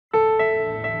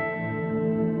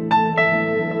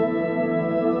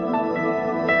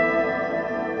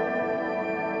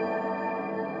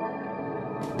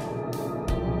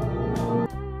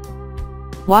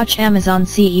Watch Amazon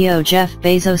CEO Jeff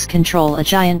Bezos control a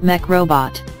giant mech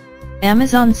robot.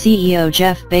 Amazon CEO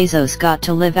Jeff Bezos got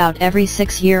to live out every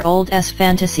 6-year-old's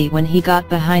fantasy when he got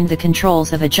behind the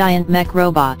controls of a giant mech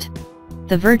robot.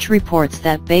 The Verge reports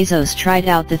that Bezos tried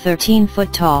out the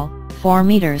 13-foot-tall, 4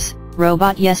 meters,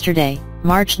 robot yesterday,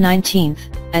 March 19,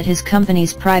 at his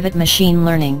company's private machine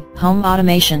learning, home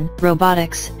automation,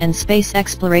 robotics and space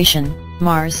exploration,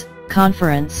 Mars,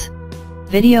 conference.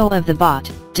 Video of the bot,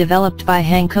 developed by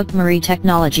Hankook Mirae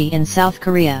Technology in South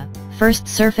Korea, first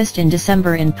surfaced in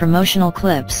December in promotional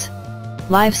clips.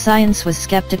 Live Science was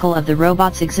skeptical of the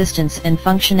robot's existence and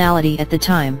functionality at the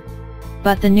time.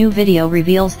 But the new video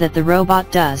reveals that the robot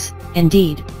does,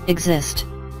 indeed, exist.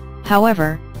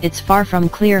 However, it's far from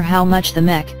clear how much the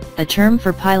mech, a term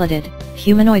for piloted,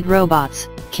 humanoid robots,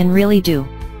 can really do.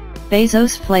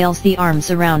 Bezos flails the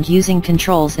arms around using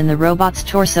controls in the robot's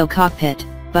torso cockpit,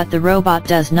 but the robot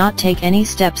does not take any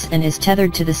steps and is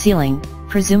tethered to the ceiling,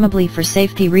 presumably for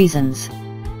safety reasons.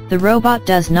 The robot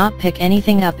does not pick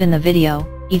anything up in the video,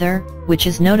 either, which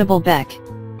is notable.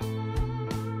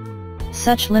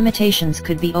 Such limitations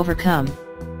could be overcome.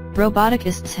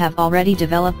 Roboticists have already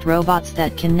developed robots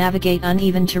that can navigate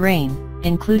uneven terrain,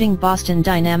 including Boston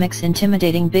Dynamics'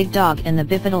 intimidating Big Dog and the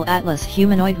bipedal Atlas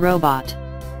humanoid robot.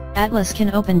 Atlas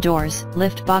can open doors,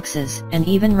 lift boxes, and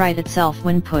even right itself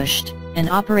when pushed, and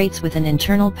operates with an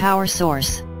internal power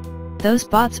source. Those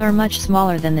bots are much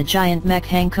smaller than the giant mech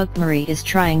Hankook Mirae is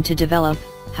trying to develop,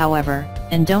 however,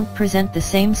 and don't present the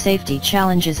same safety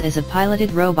challenges as a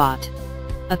piloted robot.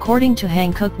 According to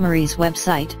Hankook Mirae's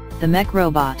website, the mech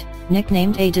robot,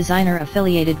 nicknamed a designer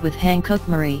affiliated with Hankook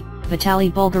Mirae,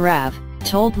 Vitaly Bulgarav,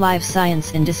 told Live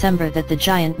Science in December that the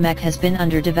giant mech has been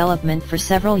under development for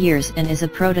several years and is a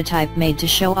prototype made to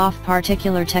show off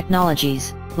particular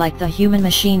technologies, like the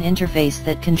human-machine interface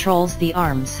that controls the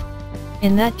arms.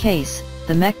 In that case,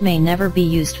 the mech may never be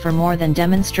used for more than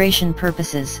demonstration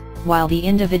purposes, while the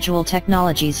individual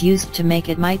technologies used to make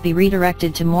it might be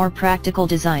redirected to more practical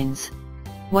designs.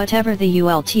 Whatever the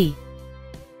ULT,